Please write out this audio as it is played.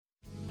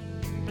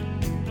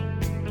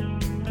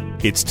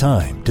It's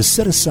time to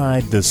set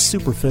aside the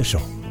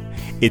superficial.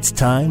 It's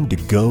time to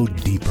go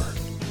deeper.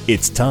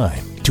 It's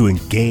time to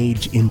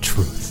engage in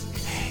truth.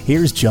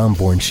 Here's John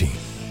Bornschein.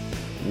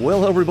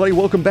 Well, everybody,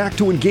 welcome back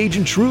to Engage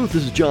in Truth.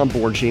 This is John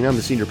Bornschein. I'm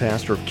the senior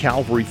pastor of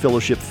Calvary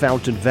Fellowship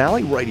Fountain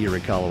Valley, right here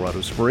in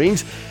Colorado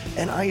Springs.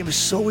 And I am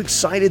so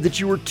excited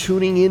that you are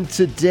tuning in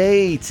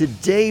today.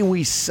 Today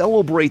we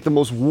celebrate the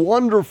most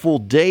wonderful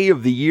day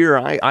of the year,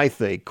 I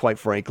think, quite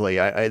frankly.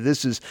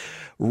 This is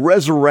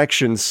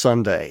Resurrection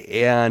Sunday.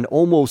 And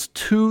almost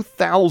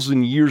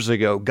 2,000 years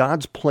ago,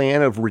 God's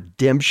plan of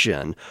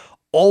redemption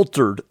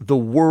altered the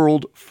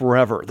world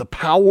forever. The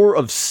power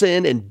of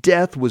sin and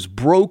death was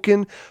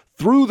broken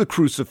through the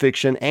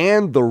crucifixion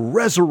and the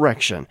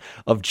resurrection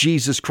of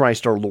Jesus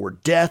Christ our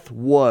Lord. Death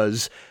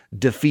was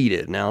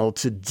defeated. Now,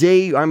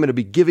 today I'm going to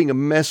be giving a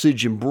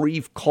message in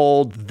brief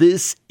called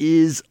This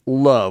is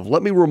Love.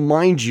 Let me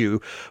remind you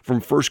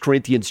from 1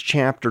 Corinthians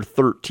chapter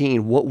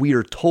 13 what we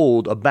are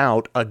told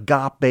about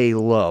agape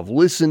love.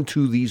 Listen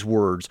to these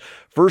words.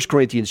 1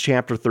 Corinthians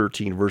chapter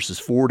 13, verses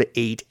 4 to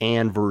 8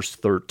 and verse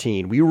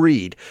 13. We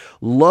read,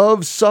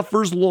 "Love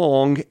suffers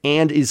long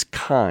and is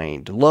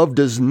kind. Love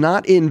does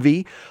not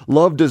envy.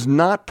 Love does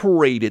not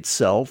parade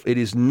itself. It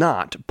is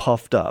not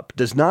puffed up,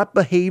 does not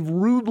behave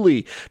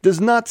rudely, does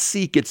not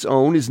seek its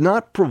own, is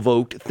not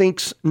provoked,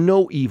 thinks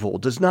no evil,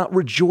 does not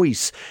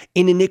rejoice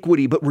in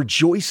iniquity, but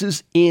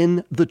rejoices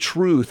in the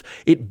truth.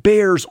 It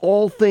bears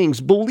all things,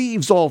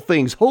 believes all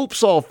things,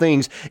 hopes all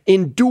things,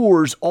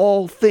 endures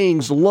all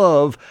things.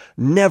 Love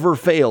never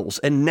fails.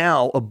 And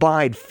now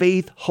abide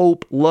faith,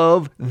 hope,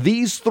 love,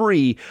 these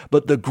three,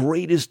 but the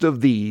greatest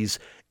of these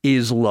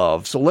is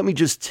love." So let me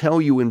just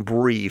tell you in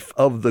brief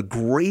of the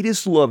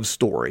greatest love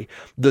story,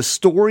 the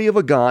story of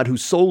a God who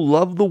so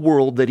loved the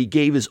world that he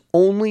gave his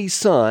only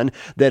Son,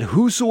 that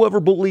whosoever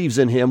believes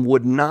in him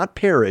would not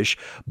perish,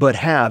 but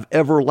have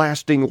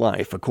everlasting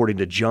life, according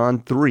to John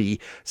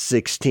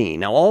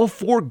 3:16. Now, all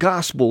four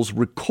Gospels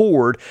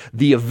record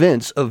the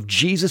events of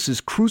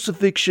Jesus'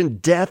 crucifixion,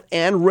 death,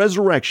 and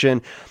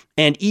resurrection,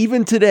 and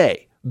even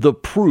today, the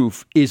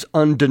proof is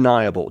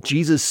undeniable.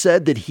 Jesus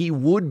said that he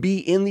would be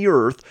in the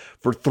earth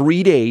for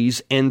 3 days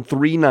and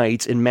 3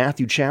 nights in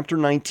Matthew chapter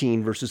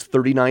 19, verses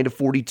 39 to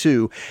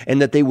 42,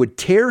 and that they would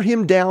tear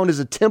him down as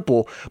a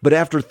temple, but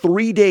after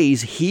 3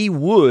 days he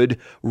would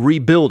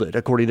rebuild it,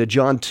 according to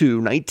John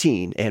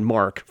 2:19 and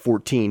Mark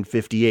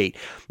 14:58.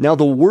 Now,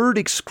 the word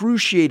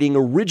excruciating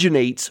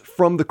originates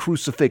from the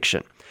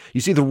crucifixion. You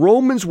see, the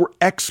Romans were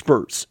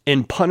experts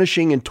in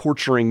punishing and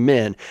torturing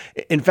men.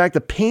 In fact,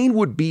 the pain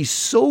would be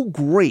so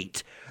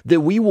great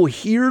that we will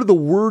hear the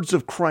words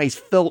of Christ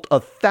felt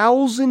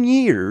 1,000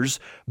 years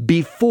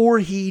before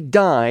he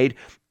died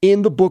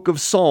in the book of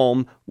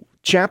Psalm,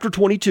 chapter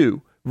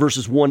 22,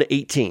 verses 1 to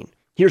 18.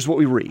 Here's what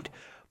we read.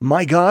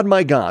 my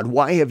God,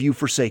 why have you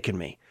forsaken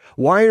me?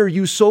 Why are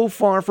you so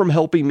far from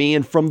helping me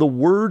and from the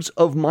words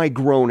of my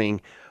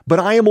groaning? But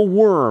I am a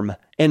worm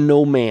and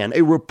no man,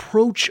 a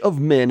reproach of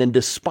men and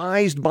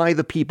despised by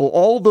the people.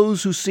 All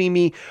those who see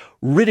me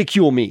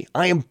ridicule me.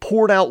 I am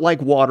poured out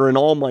like water and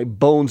all my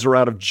bones are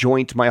out of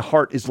joint. My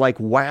heart is like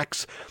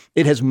wax.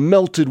 It has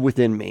melted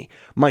within me.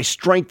 My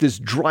strength is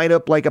dried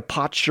up like a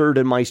potsherd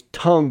and my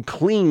tongue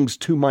clings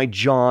to my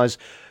jaws.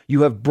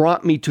 You have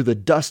brought me to the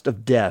dust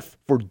of death,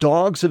 for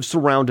dogs have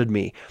surrounded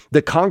me.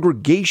 The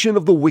congregation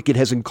of the wicked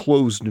has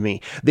enclosed me.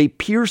 They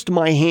pierced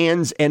my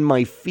hands and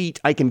my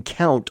feet. I can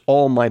count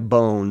all my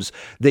bones.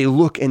 They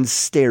look and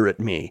stare at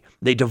me.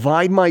 They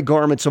divide my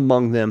garments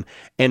among them,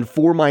 and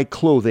for my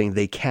clothing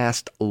they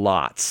cast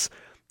lots.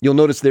 You'll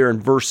notice there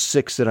in verse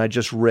 6 that I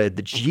just read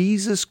that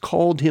Jesus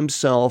called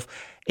himself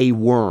a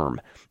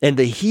worm. And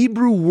the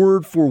Hebrew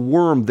word for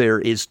worm there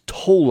is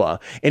tola,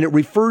 and it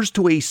refers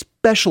to a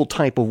special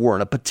type of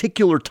worm, a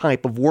particular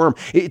type of worm.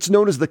 It's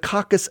known as the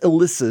Coccus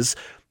ilicis,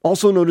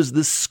 also known as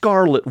the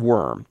scarlet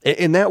worm.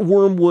 And that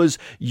worm was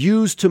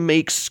used to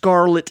make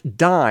scarlet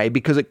dye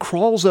because it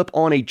crawls up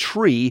on a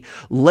tree,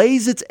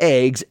 lays its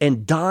eggs,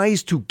 and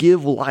dies to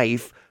give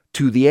life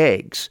to the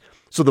eggs.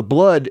 So the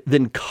blood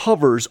then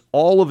covers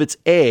all of its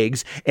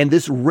eggs, and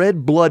this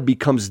red blood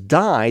becomes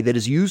dye that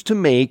is used to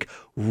make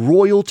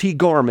royalty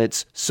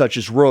garments such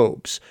as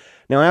robes.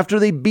 Now, after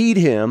they beat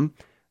him,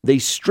 they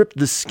stripped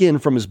the skin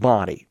from his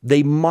body.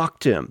 They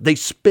mocked him. They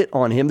spit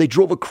on him. They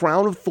drove a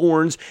crown of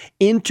thorns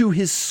into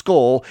his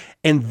skull,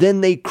 and then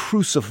they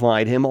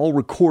crucified him, all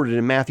recorded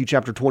in Matthew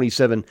chapter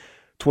 27,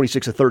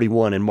 26 to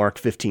 31, and Mark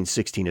 15,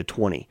 16 to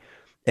 20.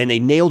 And they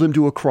nailed him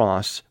to a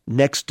cross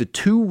next to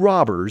 2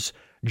 robbers,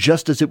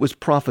 just as it was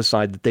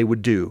prophesied that they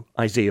would do,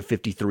 Isaiah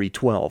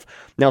 53:12.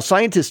 Now,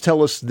 scientists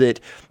tell us that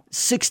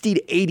 60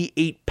 to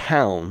 88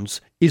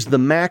 pounds is the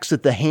max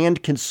that the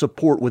hand can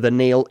support with a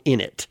nail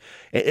in it,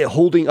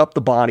 holding up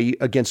the body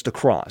against a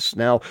cross.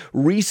 Now,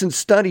 recent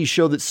studies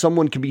show that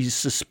someone can be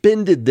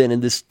suspended then in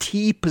this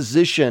T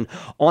position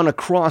on a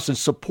cross and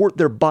support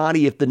their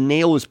body if the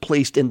nail is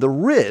placed in the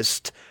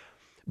wrist.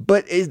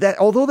 But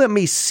although that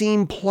may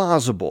seem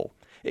plausible,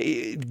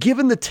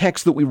 Given the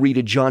text that we read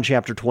in John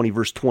chapter 20,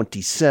 verse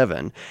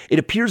 27, it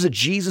appears that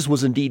Jesus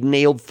was indeed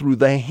nailed through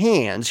the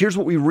hands. Here's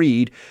what we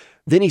read.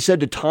 Then he said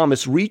to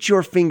Thomas, reach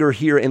your finger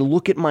here and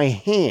look at my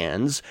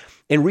hands,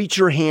 and reach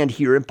your hand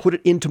here and put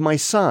it into my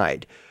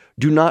side.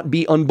 Do not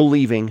be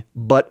unbelieving,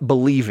 but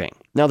believing.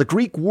 Now, the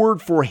Greek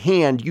word for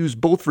hand, used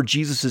both for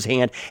Jesus'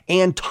 hand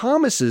and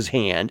Thomas's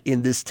hand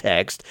in this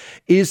text,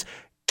 is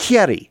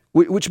keri,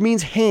 which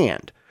means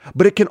hand.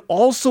 But it can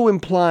also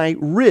imply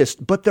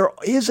wrist, but there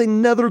is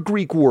another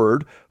Greek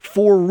word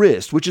for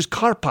wrist, which is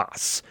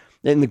karpas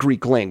in the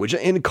Greek language.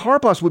 And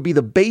karpas would be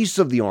the base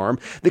of the arm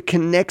that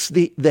connects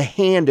the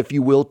hand, if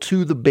you will,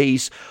 to the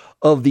base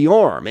of the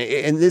arm.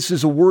 And this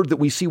is a word that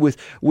we see with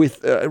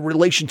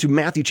relation to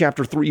Matthew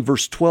chapter 3,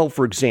 verse 12,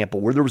 for example,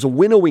 where there was a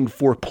winnowing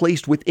fork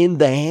placed within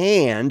the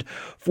hand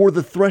for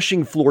the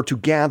threshing floor to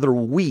gather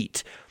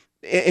wheat.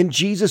 And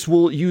Jesus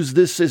will use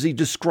this as he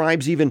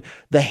describes even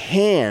the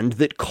hand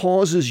that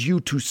causes you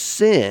to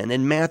sin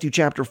in Matthew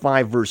chapter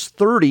 5, verse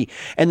 30,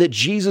 and that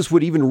Jesus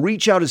would even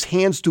reach out his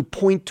hands to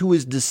point to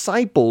his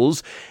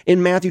disciples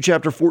in Matthew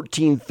chapter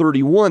 14,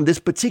 31. This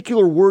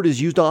particular word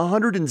is used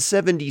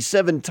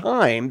 177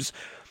 times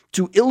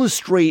to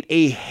illustrate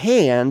a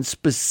hand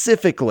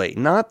specifically,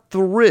 not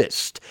the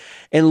wrist.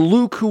 And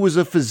Luke, who was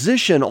a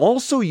physician,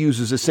 also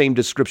uses the same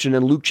description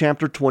in Luke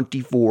chapter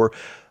 24,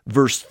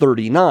 verse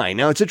 39.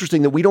 Now, it's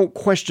interesting that we don't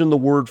question the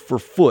word for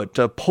foot,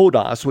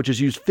 podos, which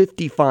is used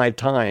 55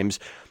 times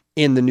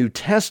in the New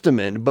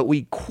Testament, but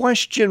we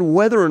question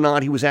whether or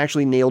not he was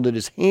actually nailed in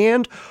his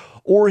hand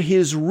or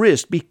his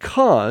wrist,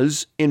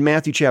 because in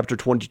Matthew chapter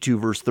 22,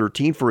 verse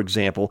 13, for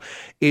example,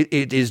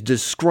 it is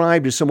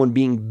described as someone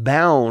being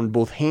bound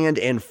both hand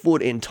and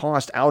foot and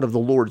tossed out of the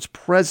Lord's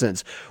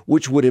presence,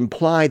 which would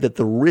imply that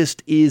the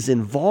wrist is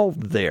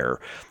involved there.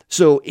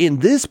 So in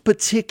this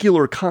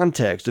particular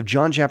context of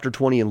John chapter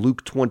 20 and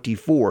Luke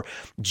 24,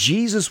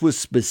 Jesus was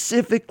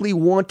specifically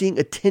wanting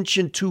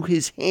attention to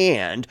his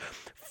hand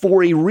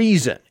for a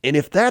reason. And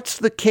if that's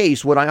the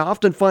case, what I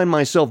often find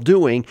myself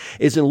doing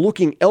is in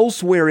looking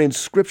elsewhere in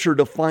Scripture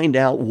to find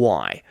out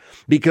why.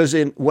 Because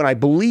what I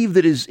believe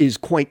that is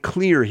quite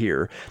clear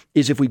here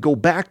is if we go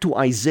back to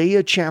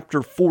Isaiah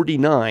chapter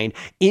 49,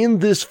 in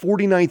this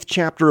 49th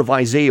chapter of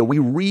Isaiah, we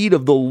read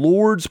of the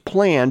Lord's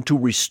plan to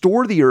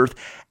restore the earth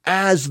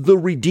as the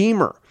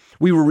Redeemer.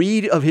 We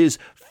read of his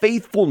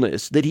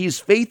faithfulness, that he is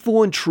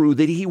faithful and true,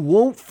 that he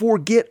won't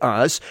forget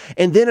us.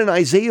 And then in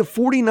Isaiah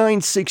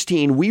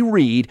 49:16, we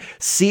read,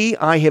 see,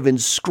 I have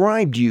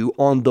inscribed you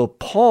on the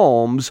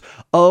palms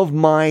of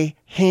my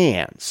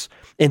hands.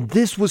 And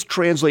this was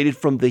translated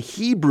from the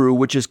Hebrew,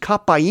 which is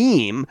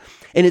kapayim,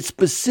 and it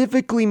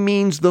specifically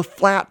means the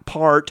flat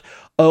part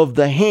of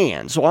the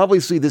hand. So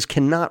obviously this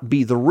cannot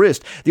be the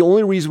wrist. The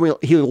only reason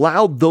he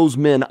allowed those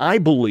men, I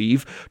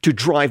believe, to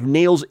drive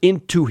nails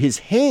into his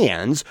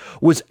hands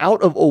was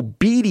out of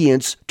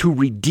obedience to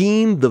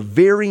redeem the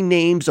very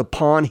names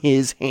upon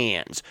his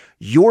hands.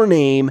 Your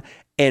name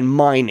and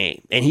my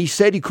name. And he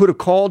said he could have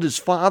called his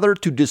father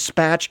to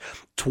dispatch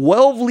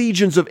 12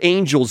 legions of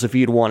angels if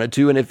he had wanted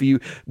to. And if you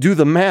do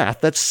the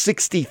math, that's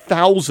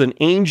 60,000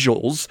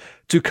 angels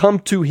to come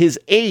to his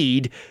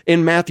aid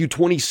in Matthew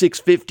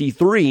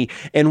 26:53.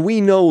 And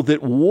we know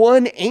that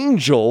one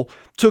angel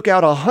took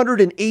out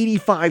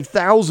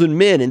 185,000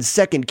 men in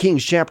 2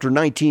 Kings chapter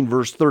 19,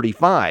 verse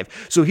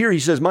 35. So here he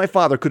says, my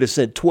father could have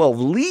sent 12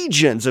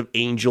 legions of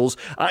angels,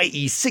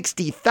 i.e.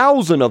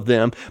 60,000 of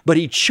them, but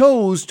he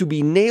chose to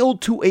be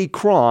nailed to a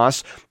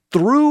cross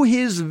through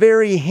his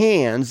very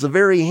hands, the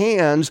very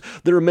hands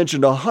that are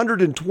mentioned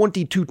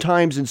 122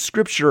 times in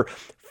Scripture,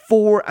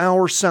 for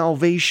our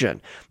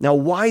salvation. Now,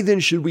 why then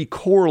should we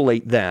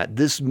correlate that,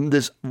 this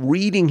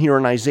reading here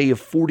in Isaiah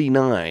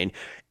 49,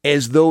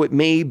 as though it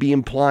may be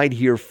implied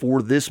here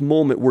for this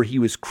moment where he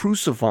was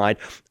crucified?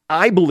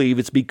 I believe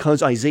it's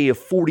because Isaiah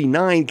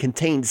 49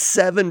 contains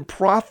 7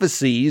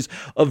 prophecies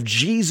of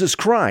Jesus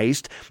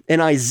Christ, and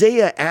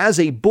Isaiah, as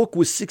a book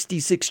with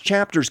 66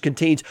 chapters,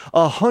 contains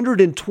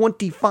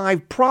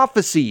 125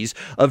 prophecies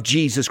of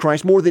Jesus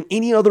Christ, more than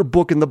any other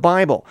book in the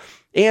Bible.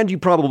 And you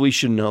probably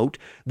should note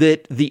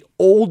that the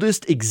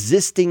oldest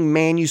existing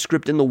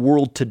manuscript in the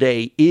world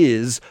today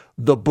is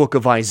the book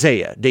of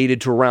Isaiah,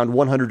 dated to around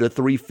 100 to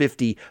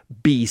 350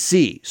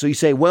 BC. So you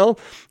say, well,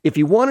 if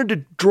he wanted to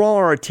draw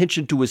our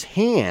attention to his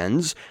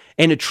hands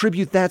and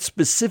attribute that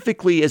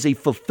specifically as a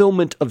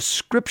fulfillment of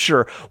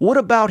Scripture, what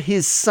about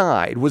his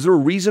side? Was there a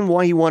reason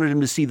why he wanted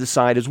him to see the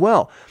side as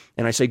well?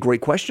 And I say,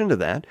 great question to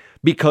that,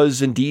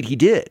 because indeed he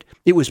did.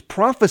 It was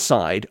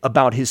prophesied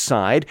about his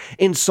side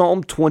in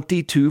Psalm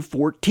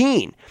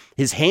 22:14.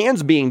 His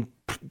hands being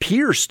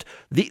pierced,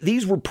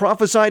 these were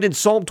prophesied in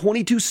Psalm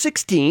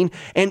 22:16,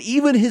 and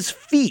even his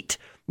feet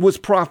was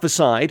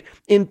prophesied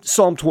in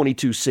Psalm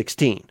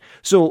 22:16.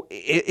 So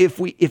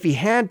if he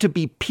had to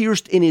be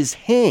pierced in his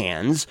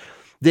hands,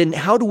 then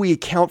how do we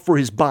account for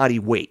his body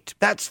weight?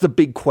 That's the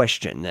big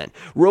question then.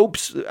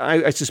 Ropes,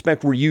 I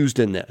suspect, were used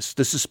in this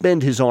to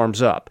suspend his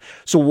arms up.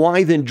 So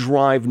why then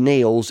drive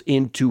nails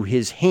into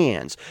his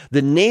hands?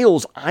 The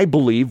nails, I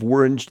believe,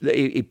 were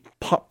a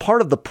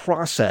part of the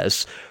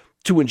process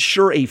to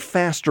ensure a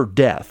faster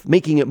death,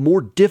 making it more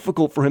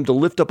difficult for him to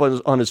lift up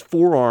on his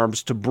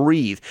forearms to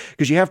breathe.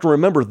 Because you have to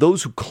remember,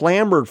 those who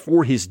clamored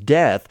for his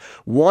death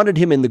wanted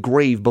him in the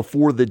grave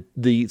before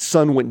the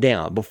sun went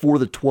down, before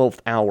the 12th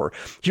hour.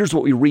 Here's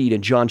what we read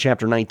in John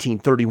chapter 19,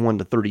 31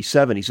 to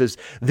 37. He says,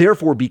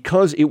 "Therefore,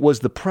 because it was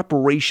the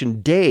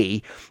preparation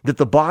day, that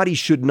the body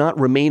should not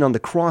remain on the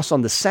cross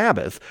on the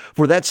Sabbath,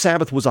 for that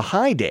Sabbath was a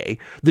high day,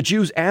 the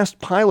Jews asked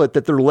Pilate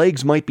that their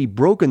legs might be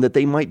broken, that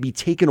they might be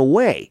taken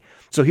away."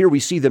 So here we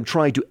see them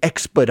trying to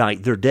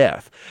expedite their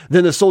death.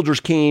 Then the soldiers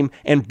came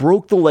and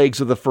broke the legs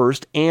of the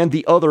first and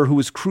the other who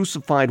was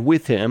crucified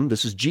with him.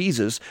 This is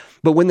Jesus.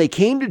 But when they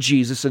came to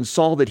Jesus and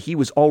saw that he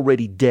was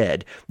already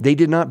dead, they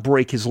did not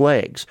break his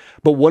legs.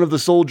 But one of the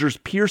soldiers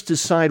pierced his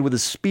side with a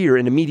spear,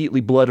 and immediately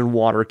blood and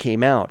water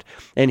came out.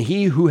 And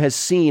he who has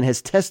seen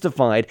has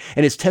testified,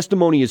 and his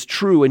testimony is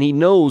true, and he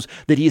knows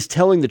that he is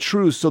telling the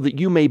truth, so that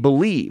you may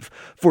believe.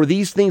 For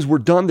these things were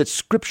done that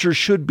Scripture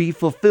should be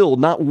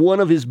fulfilled. Not one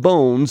of his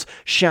bones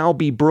shall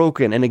be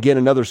broken. And again,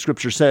 another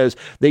scripture says,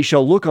 they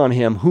shall look on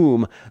him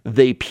whom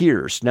they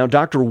pierced. Now,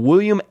 Dr.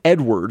 William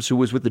Edwards, who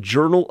was with the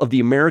Journal of the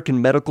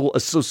American Medical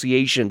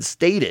Association,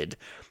 stated,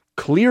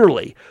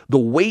 clearly, the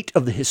weight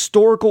of the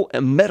historical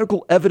and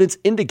medical evidence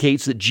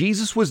indicates that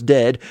Jesus was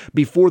dead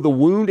before the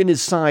wound in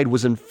his side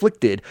was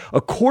inflicted.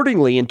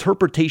 Accordingly,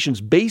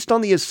 interpretations based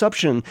on the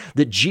assumption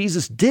that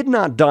Jesus did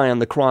not die on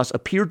the cross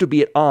appear to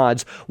be at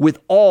odds with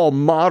all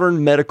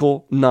modern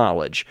medical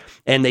knowledge.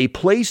 And they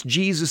placed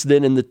Jesus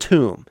then in the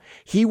tomb.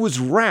 He was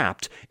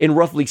wrapped in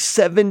roughly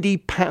 70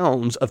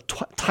 pounds of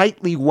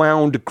tightly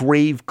wound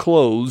grave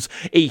clothes.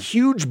 A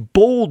huge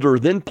boulder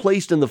then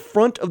placed in the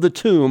front of the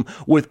tomb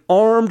with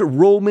armed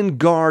Roman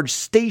guards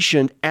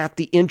stationed at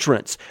the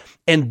entrance.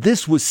 And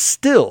this was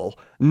still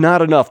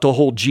not enough to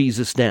hold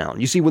Jesus down.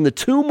 You see, when the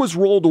tomb was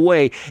rolled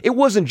away, it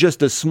wasn't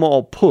just a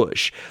small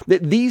push.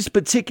 That these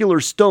particular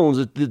stones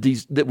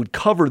that would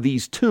cover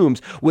these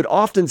tombs would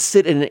often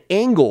sit at an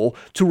angle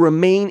to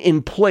remain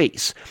in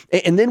place.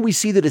 And then we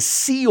see that a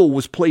seal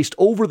was placed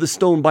over the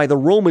stone by the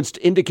Romans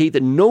to indicate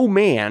that no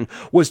man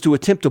was to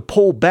attempt to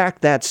pull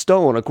back that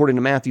stone, according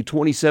to Matthew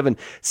 27,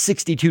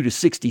 62 to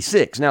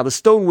 66. Now, the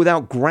stone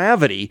without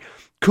gravity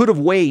could have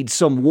weighed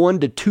some 1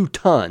 to 2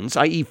 tons,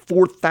 i.e.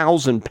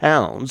 4,000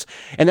 pounds,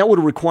 and that would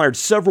have required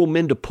several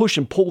men to push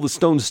and pull the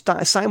stone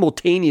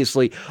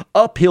simultaneously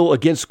uphill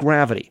against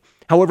gravity.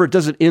 However, it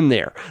doesn't end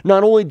there.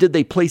 Not only did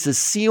they place a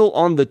seal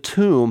on the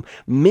tomb,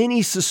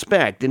 many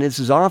suspect, and this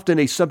is often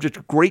a subject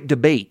of great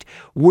debate,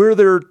 were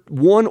there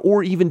 1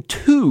 or even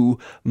 2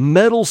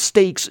 metal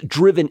stakes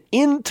driven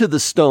into the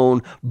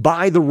stone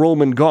by the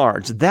Roman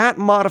guards. That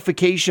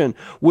modification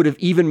would have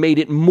even made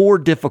it more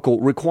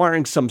difficult,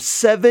 requiring some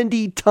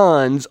 70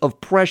 tons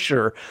of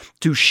pressure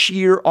to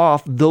shear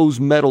off those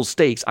metal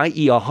stakes,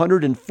 i.e.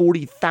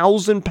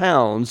 140,000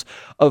 pounds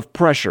of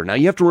pressure. Now,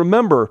 you have to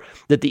remember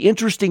that the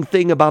interesting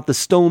thing about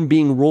the stone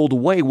being rolled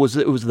away was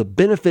that it was the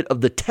benefit of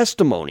the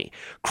testimony.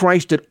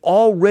 Christ had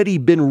already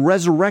been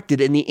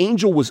resurrected, and the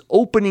angel was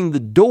opening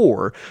the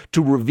door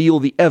to reveal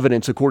the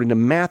evidence, according to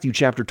Matthew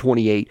chapter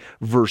 28,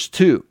 verse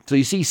 2. So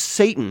you see,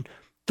 Satan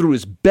threw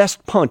his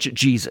best punch at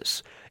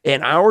Jesus.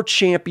 And our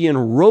champion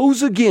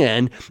rose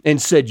again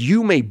and said,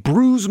 "You may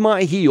bruise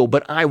my heel,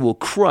 but I will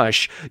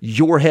crush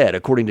your head,"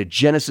 according to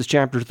Genesis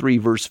chapter 3,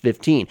 verse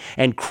 15.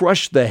 And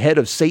crush the head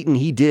of Satan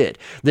he did.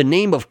 The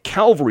name of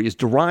Calvary is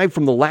derived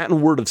from the Latin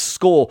word of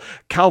skull,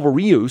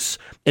 calvarius,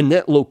 and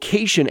that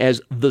location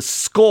as the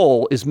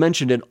skull is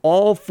mentioned in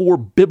all 4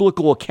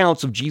 biblical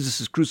accounts of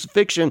Jesus'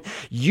 crucifixion,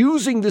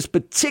 using this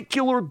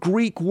particular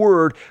Greek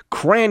word,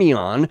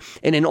 cranion.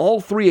 And in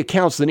all 3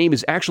 accounts, the name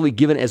is actually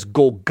given as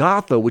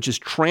Golgotha, which is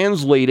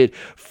translated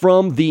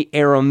from the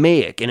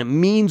Aramaic, and it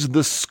means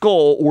the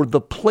skull or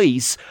the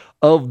place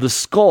of the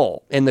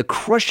skull. And the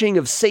crushing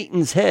of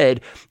Satan's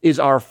head is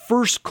our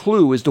first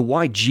clue as to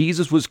why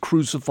Jesus was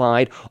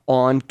crucified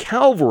on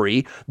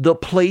Calvary, the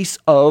place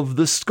of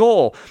the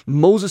skull.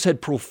 Moses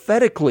had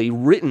prophetically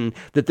written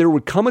that there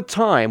would come a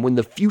time when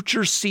the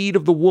future seed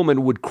of the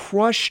woman would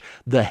crush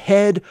the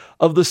head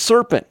of the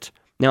serpent.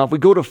 Now, if we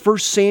go to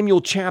 1 Samuel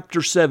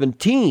chapter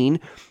 17,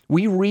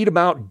 we read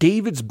about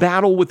David's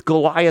battle with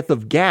Goliath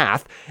of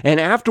Gath, and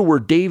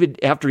afterward, David,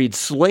 after he'd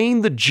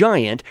slain the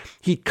giant,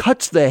 he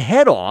cuts the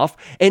head off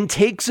and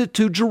takes it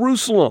to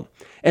Jerusalem.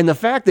 And the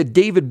fact that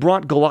David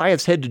brought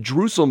Goliath's head to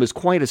Jerusalem is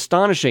quite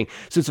astonishing,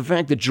 since the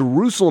fact that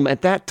Jerusalem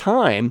at that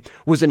time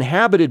was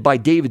inhabited by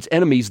David's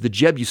enemies, the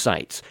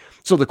Jebusites.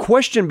 So the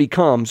question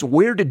becomes,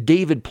 where did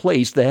David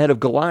place the head of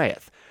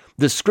Goliath?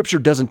 The scripture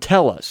doesn't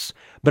tell us.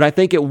 But I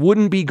think it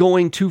wouldn't be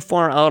going too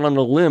far out on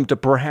a limb to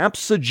perhaps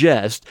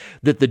suggest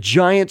that the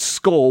giant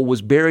skull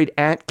was buried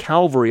at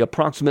Calvary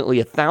approximately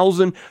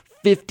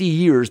 1,050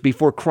 years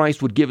before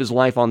Christ would give his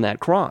life on that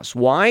cross.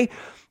 Why?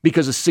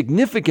 because the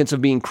significance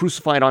of being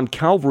crucified on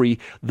Calvary,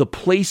 the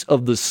place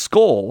of the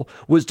skull,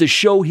 was to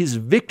show his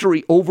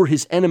victory over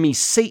his enemy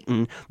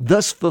Satan,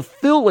 thus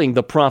fulfilling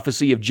the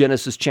prophecy of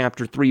Genesis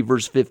chapter 3,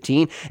 verse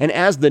 15. And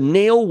as the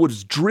nail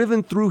was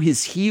driven through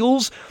his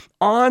heels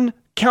on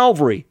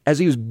Calvary, as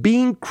he was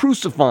being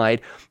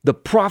crucified, the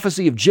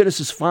prophecy of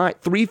Genesis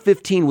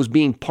 3:15 was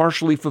being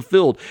partially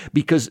fulfilled,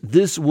 because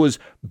this was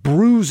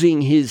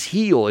bruising his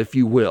heel, if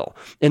you will.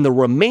 And the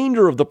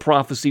remainder of the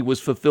prophecy was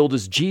fulfilled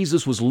as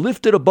Jesus was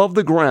lifted above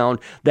the ground,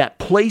 that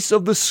place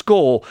of the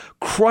skull,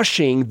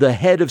 crushing the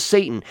head of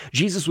Satan.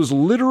 Jesus was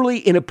literally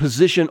in a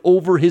position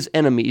over his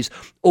enemies,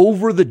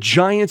 over the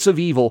giants of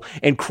evil,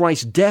 and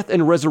Christ's death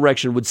and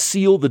resurrection would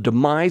seal the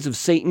demise of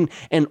Satan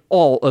and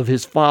all of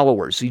his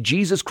followers. See,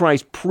 Jesus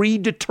Christ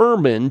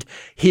predetermined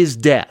his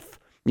death.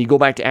 You go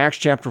back to Acts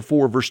chapter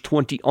 4, verse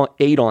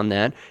 28 on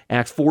that,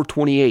 Acts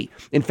 4:28.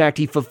 In fact,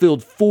 he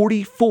fulfilled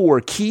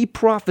 44 key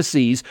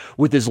prophecies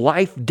with his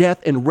life,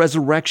 death, and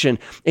resurrection,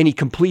 and he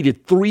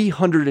completed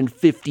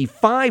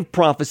 355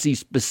 prophecies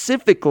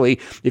specifically.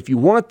 If you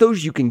want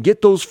those, you can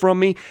get those from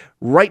me.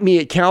 Write me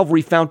at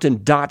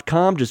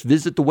calvaryfountain.com. Just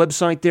visit the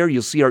website there.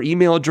 You'll see our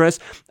email address.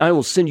 I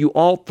will send you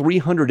all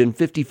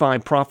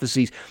 355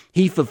 prophecies.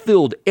 He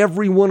fulfilled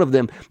every one of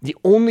them. The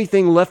only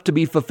thing left to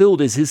be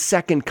fulfilled is his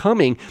second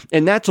coming,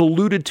 and that's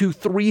alluded to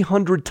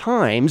 300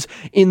 times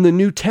in the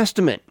New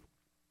Testament.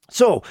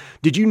 So,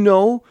 did you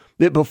know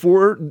that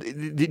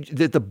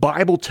that the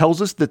Bible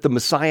tells us that the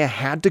Messiah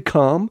had to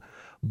come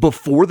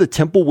before the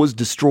temple was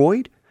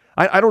destroyed?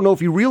 I don't know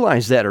if you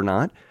realize that or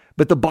not,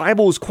 but the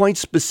Bible is quite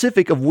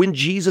specific of when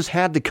Jesus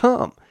had to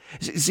come.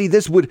 See,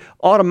 this would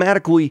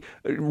automatically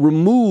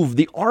remove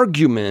the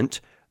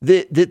argument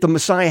that the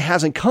Messiah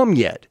hasn't come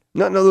yet.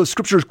 No, the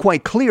scripture is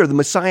quite clear. The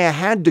Messiah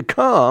had to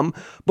come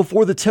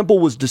before the temple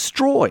was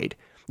destroyed.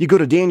 You go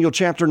to Daniel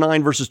chapter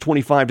 9, verses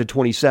 25 to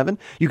 27.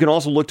 You can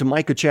also look to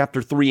Micah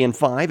chapter 3 and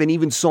 5, and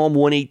even Psalm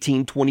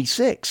 118,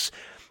 26.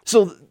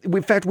 So,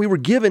 in fact, we were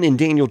given in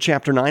Daniel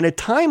chapter 9 a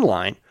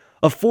timeline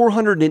of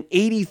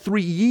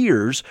 483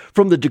 years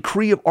from the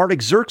decree of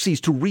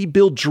Artaxerxes to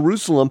rebuild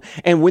Jerusalem,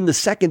 and when the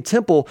second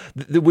temple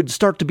would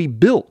start to be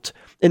built.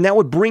 And that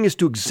would bring us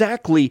to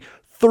exactly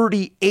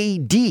 30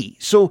 AD.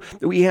 So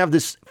we have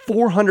this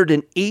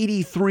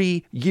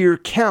 483-year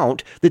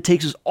count that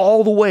takes us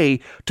all the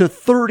way to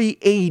 30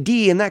 AD,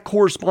 and that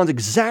corresponds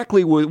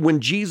exactly when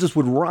Jesus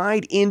would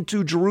ride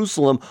into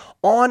Jerusalem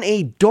on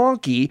a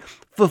donkey,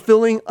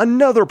 fulfilling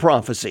another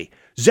prophecy.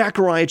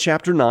 Zechariah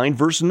chapter 9,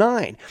 verse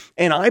 9.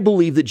 And I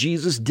believe that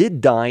Jesus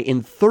did die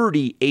in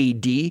 30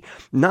 AD,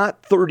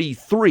 not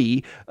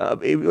 33.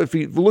 If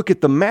you look at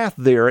the math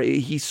there,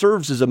 he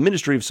serves as a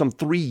ministry of some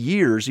 3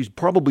 years. He's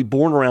probably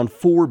born around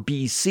 4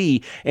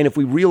 BC. And if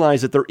we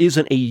realize that there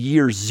isn't a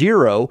year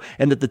zero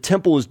and that the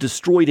temple is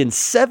destroyed in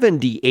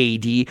 70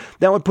 AD,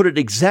 that would put it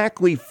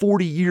exactly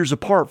 40 years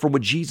apart from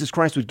when Jesus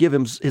Christ would give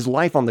him his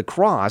life on the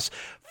cross.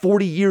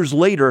 40 years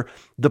later,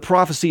 the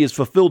prophecy is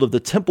fulfilled of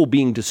the temple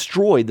being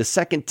destroyed, the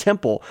second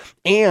temple,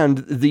 and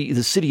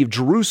the city of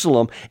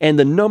Jerusalem. And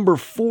the number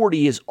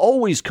 40 has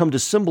always come to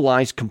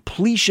symbolize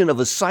completion of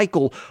a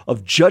cycle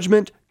of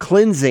judgment,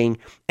 cleansing,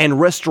 and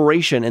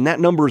restoration. And that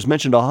number is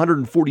mentioned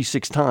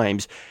 146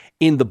 times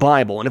in the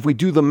Bible. And if we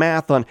do the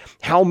math on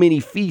how many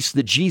feasts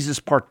that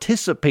Jesus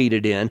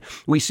participated in,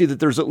 we see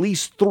that there's at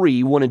least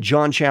 3, one in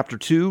John chapter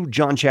 2,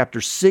 John chapter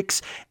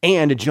 6,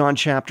 and John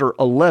chapter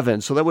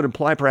 11. So that would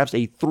imply perhaps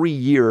a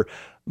 3-year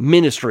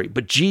ministry.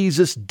 But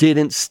Jesus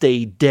didn't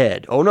stay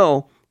dead. Oh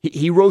no,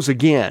 he rose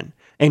again.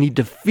 And he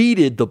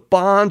defeated the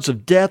bonds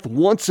of death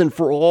once and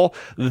for all,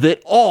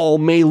 that all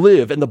may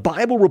live. And the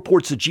Bible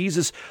reports that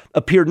Jesus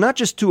appeared not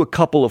just to a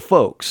couple of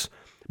folks,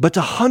 but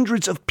to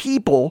hundreds of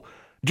people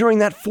during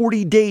that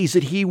 40 days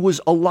that he was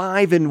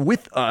alive and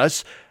with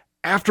us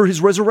after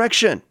his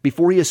resurrection,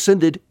 before he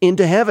ascended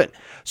into heaven.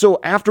 So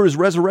after his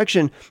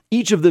resurrection,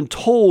 each of them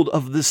told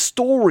of the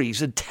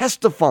stories and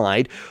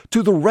testified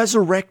to the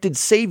resurrected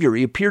Savior.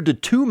 He appeared to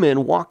 2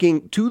 men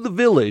walking to the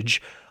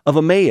village of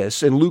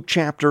Emmaus in Luke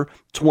chapter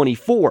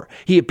 24.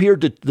 He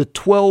appeared to the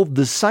 12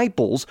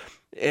 disciples.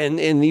 And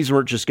these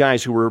weren't just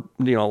guys who were,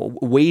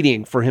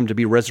 waiting for him to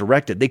be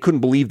resurrected. They couldn't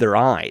believe their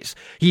eyes.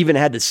 He even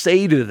had to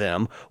say to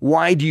them,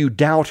 "Why do you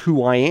doubt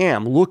who I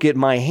am? Look at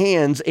my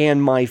hands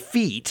and my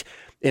feet."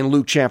 In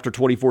Luke chapter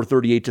 24,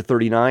 38 to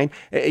 39,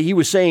 he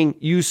was saying,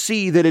 "You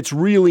see that it's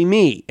really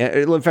me."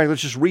 In fact,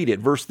 let's just read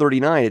it. Verse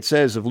 39, it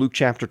says of Luke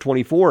chapter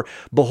 24,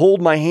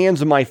 "Behold my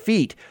hands and my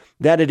feet,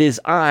 that it is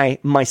I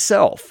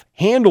myself.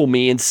 Handle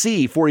me and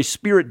see, for a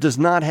spirit does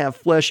not have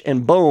flesh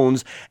and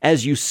bones,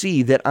 as you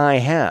see that I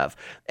have."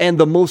 And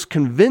the most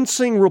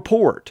convincing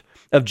report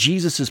of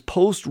Jesus'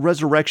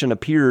 post-resurrection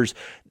appears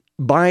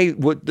by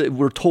what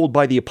we're told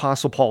by the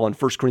Apostle Paul in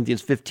 1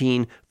 Corinthians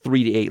 15,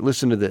 3-8.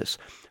 Listen to this.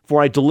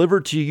 For I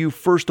delivered to you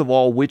first of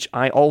all, which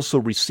I also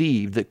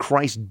received, that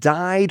Christ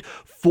died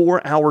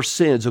for our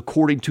sins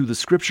according to the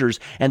Scriptures,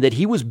 and that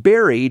he was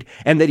buried,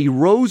 and that he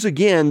rose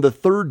again the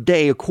third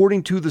day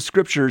according to the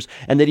Scriptures,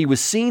 and that he was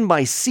seen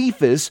by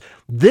Cephas,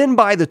 then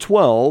by the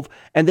 12,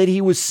 and that he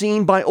was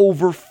seen by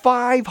over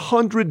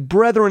 500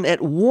 brethren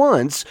at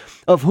once,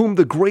 of whom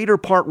the greater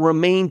part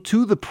remain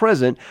to the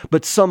present,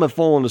 but some have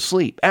fallen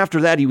asleep. After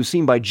that he was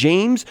seen by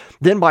James,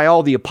 then by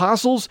all the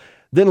apostles.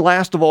 Then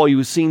last of all, he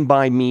was seen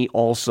by me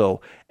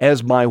also,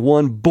 as by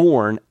one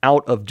born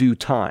out of due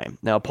time.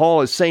 Now,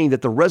 Paul is saying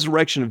that the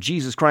resurrection of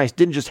Jesus Christ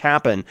didn't just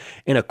happen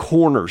in a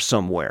corner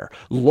somewhere.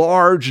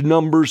 Large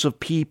numbers of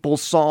people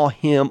saw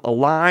him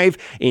alive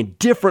in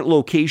different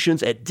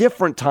locations at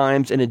different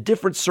times and in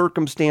different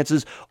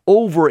circumstances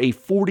over a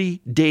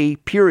 40-day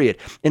period.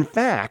 In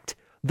fact,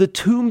 the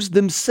tombs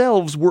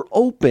themselves were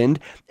opened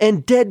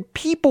and dead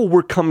people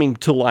were coming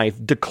to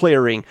life,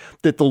 declaring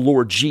that the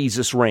Lord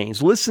Jesus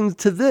reigns. Listen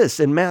to this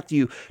in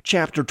Matthew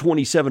chapter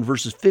 27,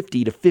 verses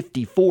 50 to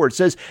 54. It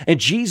says,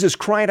 "And Jesus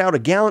cried out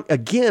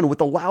again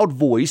with a loud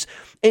voice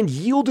and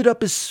yielded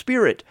up his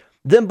spirit.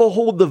 Then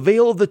behold, the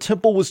veil of the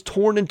temple was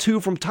torn in two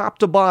from top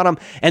to bottom,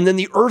 and then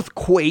the earth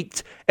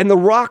quaked, and the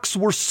rocks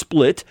were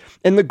split,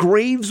 and the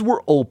graves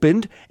were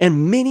opened,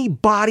 and many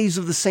bodies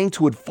of the saints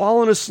who had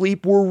fallen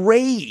asleep were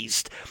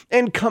raised.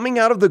 And coming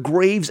out of the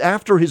graves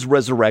after his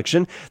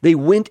resurrection, they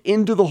went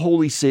into the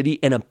holy city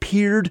and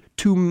appeared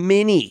to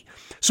many.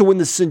 So when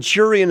the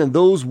centurion and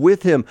those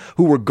with him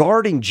who were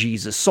guarding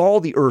Jesus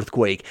saw the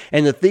earthquake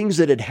and the things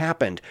that had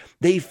happened,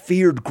 they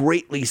feared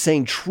greatly,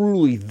 saying,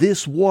 'Truly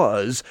this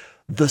was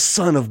the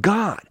Son of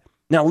God.'"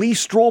 Now, Lee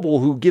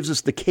Strobel, who gives us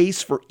the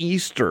case for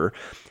Easter,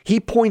 he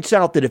points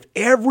out that if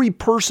every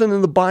person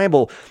in the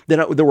Bible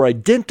that were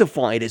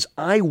identified as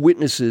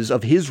eyewitnesses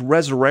of his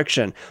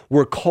resurrection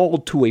were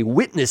called to a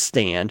witness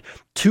stand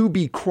to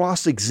be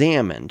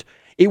cross-examined,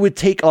 it would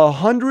take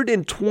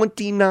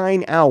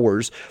 129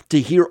 hours to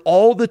hear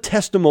all the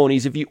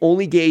testimonies if you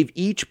only gave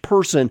each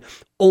person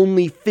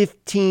only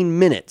 15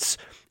 minutes.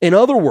 In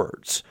other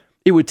words,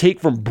 it would take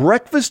from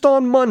breakfast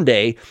on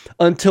Monday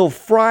until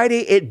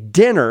Friday at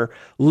dinner,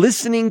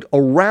 listening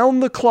around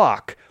the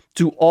clock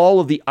to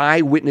all of the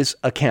eyewitness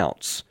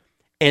accounts.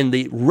 And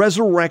the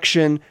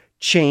resurrection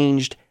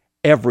changed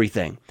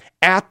everything.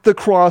 At the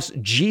cross,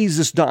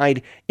 Jesus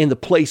died in the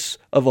place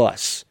of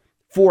us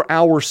for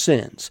our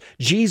sins.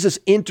 Jesus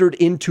entered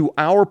into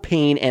our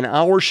pain and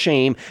our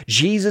shame.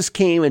 Jesus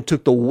came and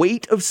took the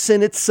weight of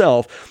sin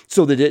itself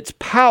so that its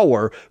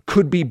power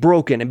could be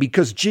broken. And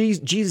because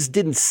Jesus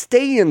didn't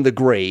stay in the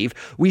grave,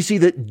 we see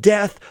that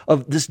death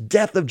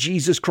of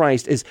Jesus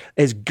Christ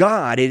as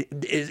God, it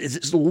is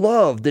His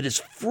love that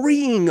is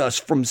freeing us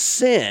from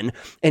sin,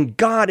 and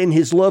God in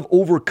His love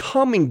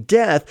overcoming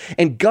death,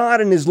 and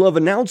God in His love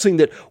announcing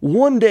that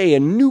one day a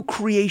new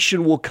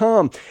creation will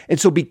come. And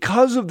so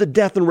because of the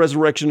death and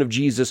resurrection of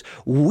Jesus,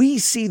 we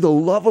see the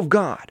love of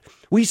God.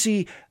 We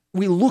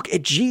look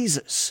at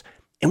Jesus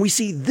and we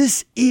see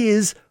this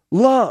is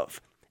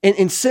love.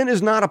 And sin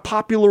is not a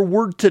popular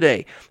word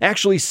today.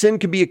 Actually, sin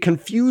can be a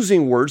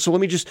confusing word. So let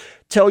me just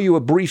tell you a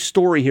brief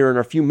story here in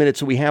our few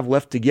minutes that we have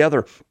left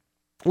together.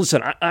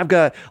 Listen, I've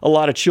got a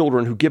lot of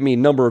children who give me a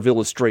number of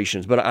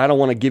illustrations, but I don't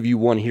want to give you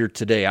one here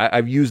today.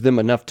 I've used them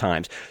enough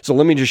times. So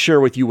let me just share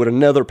with you what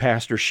another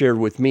pastor shared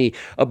with me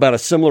about a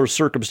similar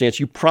circumstance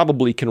you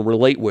probably can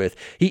relate with.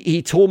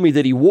 He told me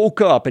that he woke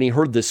up and he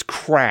heard this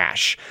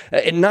crash,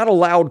 and not a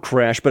loud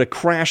crash, but a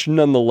crash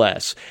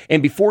nonetheless.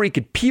 And before he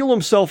could peel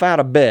himself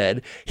out of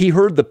bed, he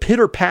heard the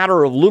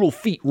pitter-patter of little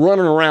feet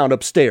running around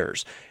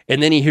upstairs.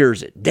 And then he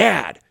hears it,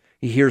 "Dad."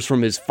 He hears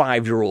from his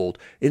 5-year-old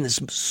in this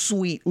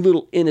sweet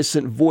little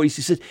innocent voice.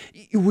 He says,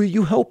 "Will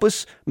you help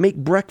us make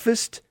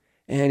breakfast?"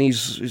 And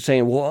he's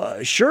saying,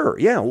 "Well, sure,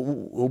 yeah,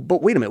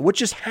 but wait a minute, what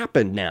just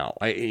happened now?"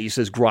 He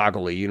says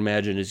groggily. You can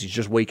imagine as he's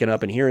just waking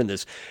up and hearing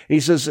this. And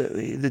he says,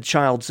 the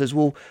child says,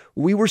 "Well,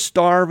 we were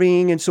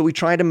starving, and so we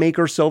tried to make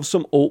ourselves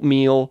some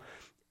oatmeal."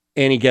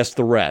 And he guessed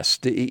the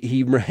rest.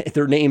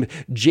 They're named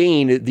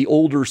Jane, the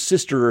older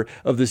sister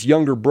of this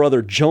younger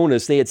brother,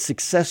 Jonas. They had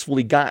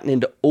successfully gotten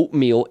into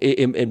oatmeal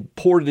and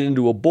poured it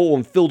into a bowl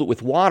and filled it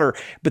with water,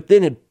 but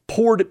then had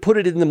put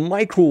it in the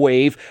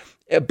microwave,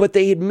 but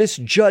they had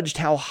misjudged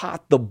how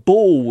hot the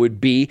bowl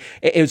would be.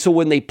 And so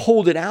when they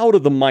pulled it out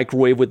of the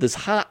microwave with this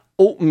hot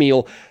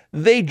oatmeal,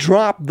 they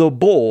dropped the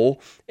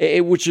bowl,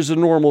 which is a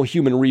normal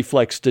human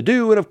reflex to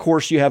do. And of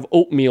course, you have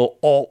oatmeal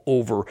all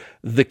over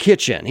the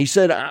kitchen. He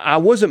said, "I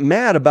wasn't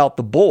mad about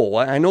the bowl.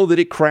 I know that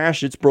it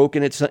crashed, it's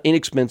broken, it's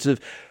inexpensive,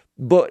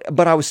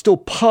 but I was still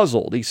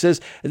puzzled." He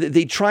says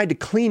they tried to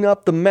clean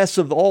up the mess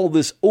of all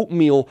this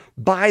oatmeal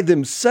by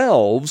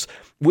themselves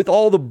with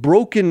all the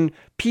broken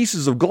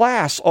pieces of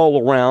glass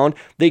all around.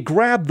 They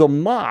grabbed the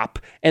mop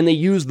and they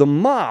used the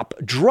mop,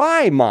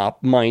 dry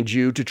mop, mind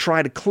you, to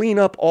try to clean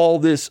up all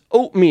this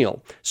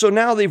oatmeal. So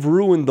now they've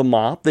ruined the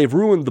mop, they've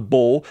ruined the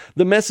bowl,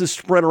 the mess is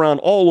spread around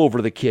all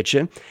over the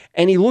kitchen.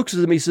 And he looks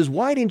at them, he says,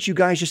 "Why didn't you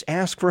guys just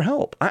ask for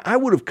help? I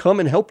would have come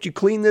and helped you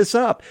clean this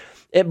up."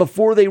 And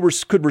before they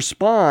could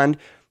respond,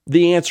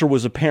 the answer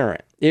was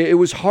apparent. It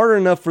was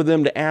hard enough for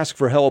them to ask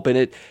for help,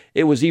 and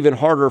it was even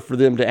harder for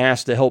them to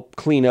ask to help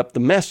clean up the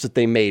mess that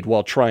they made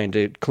while trying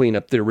to clean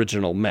up the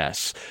original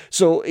mess.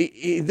 So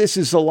this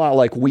is a lot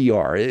like we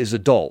are as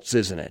adults,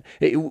 isn't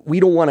it? We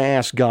don't want to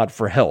ask God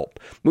for help.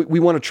 We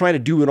want to try to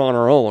do it on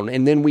our own,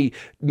 and then we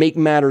make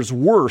matters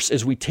worse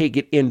as we take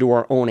it into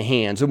our own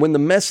hands. And when the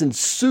mess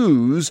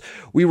ensues,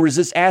 we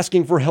resist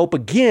asking for help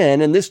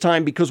again, and this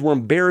time because we're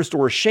embarrassed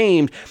or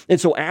ashamed.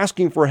 And so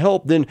asking for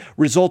help then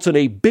results in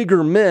a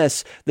bigger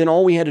mess than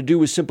all we had to do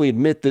was simply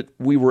admit that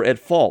we were at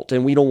fault,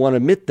 and we don't want to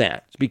admit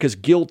that because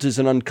guilt is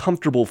an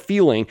uncomfortable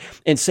feeling,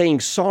 and saying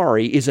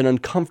sorry is an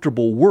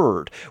uncomfortable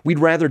word. We'd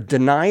rather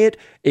deny it,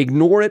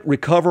 ignore it,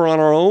 recover on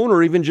our own,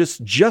 or even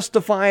just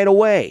justify it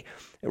away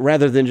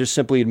rather than just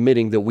simply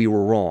admitting that we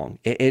were wrong.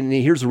 And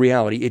here's the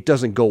reality: it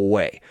doesn't go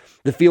away.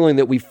 The feeling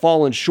that we've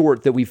fallen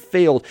short, that we've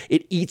failed,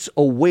 it eats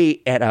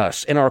away at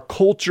us. And our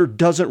culture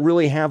doesn't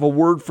really have a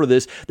word for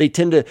this. They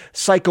tend to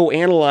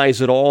psychoanalyze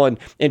it all and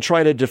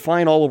try to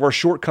define all of our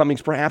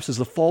shortcomings perhaps as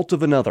the fault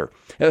of another,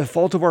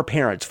 fault of our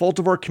parents, fault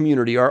of our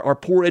community, our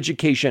poor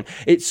education.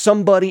 It's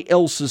somebody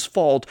else's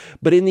fault.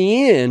 But in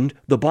the end,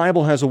 the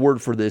Bible has a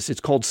word for this. It's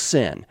called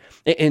sin.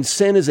 And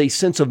sin is a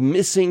sense of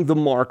missing the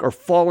mark or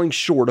falling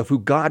short of who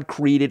God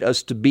created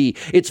us to be.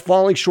 It's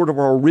falling short of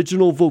our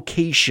original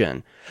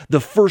vocation,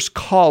 the first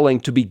calling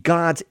to be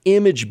God's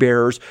image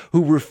bearers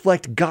who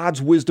reflect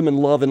God's wisdom and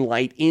love and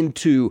light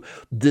into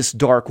this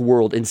dark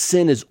world. And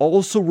sin is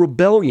also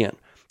rebellion,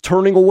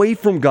 turning away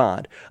from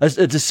God,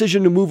 a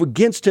decision to move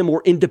against Him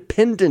or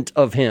independent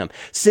of Him.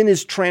 Sin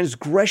is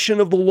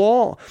transgression of the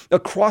law, a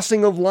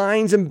crossing of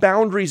lines and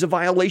boundaries, a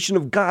violation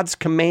of God's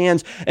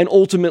commands, and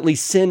ultimately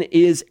sin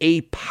is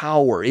a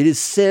power. It is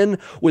sin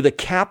with a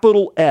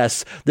capital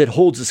S that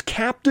holds us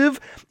captive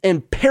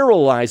and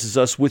paralyzes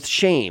us with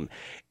shame.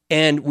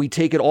 And we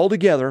take it all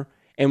together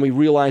and we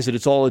realize that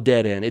it's all a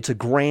dead end. It's a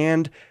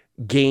grand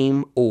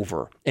game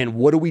over. And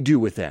what do we do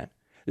with that?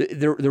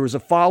 There was a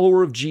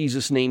follower of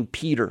Jesus named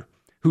Peter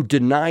who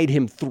denied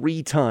Him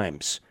 3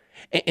 times.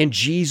 And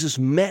Jesus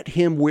met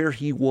him where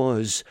he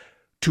was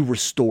to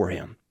restore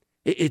him.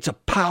 It's a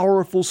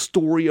powerful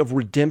story of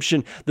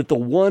redemption, that the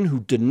one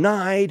who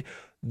denied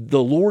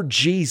the Lord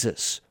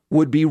Jesus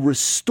would be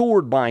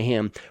restored by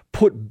Him,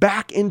 put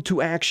back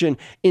into action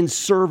in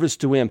service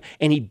to Him.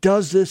 And He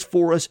does this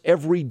for us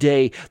every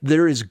day.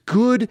 There is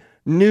good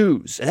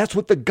news. That's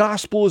what the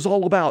gospel is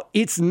all about.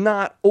 It's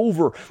not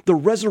over. The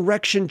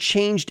resurrection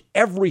changed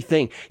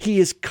everything.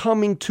 He is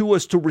coming to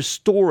us to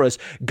restore us.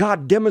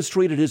 God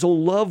demonstrated His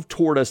own love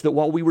toward us, that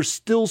while we were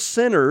still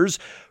sinners,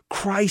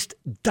 Christ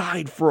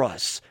died for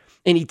us.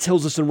 And He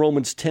tells us in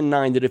Romans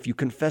 10:9 that if you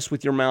confess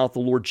with your mouth the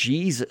Lord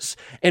Jesus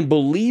and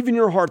believe in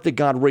your heart that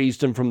God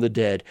raised Him from the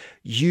dead,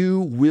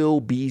 you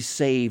will be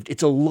saved.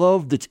 It's a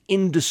love that's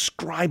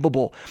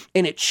indescribable,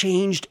 and it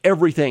changed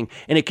everything,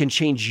 and it can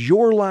change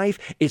your life.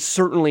 It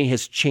certainly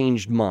has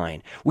changed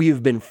mine. We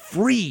have been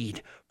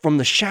freed from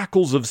the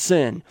shackles of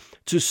sin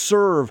to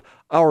serve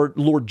our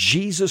Lord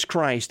Jesus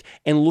Christ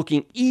and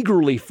looking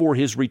eagerly for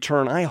His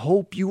return. I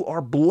hope you are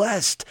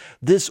blessed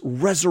this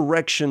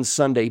Resurrection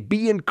Sunday.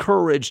 Be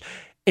encouraged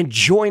and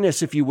join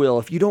us, if you will.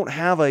 If you don't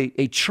have a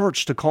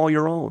church to call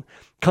your own,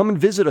 come and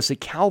visit us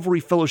at Calvary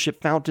Fellowship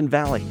Fountain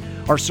Valley.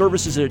 Our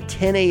service is at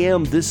 10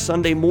 a.m. this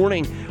Sunday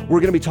morning. We're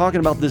going to be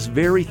talking about this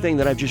very thing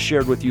that I've just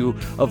shared with you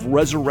of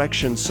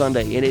Resurrection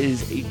Sunday, and it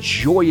is a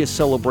joyous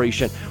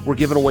celebration. We're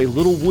giving away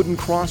little wooden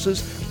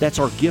crosses. That's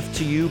our gift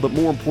to you, but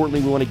more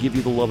importantly, we want to give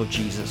you the love of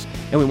Jesus,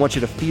 and we want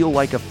you to feel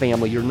like a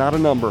family. You're not a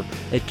number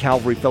at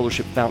Calvary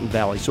Fellowship Fountain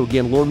Valley. So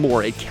again, learn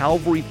more at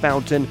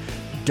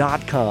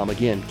calvaryfountain.com.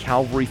 Again,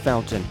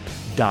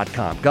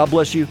 calvaryfountain.com. God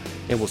bless you,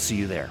 and we'll see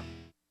you there.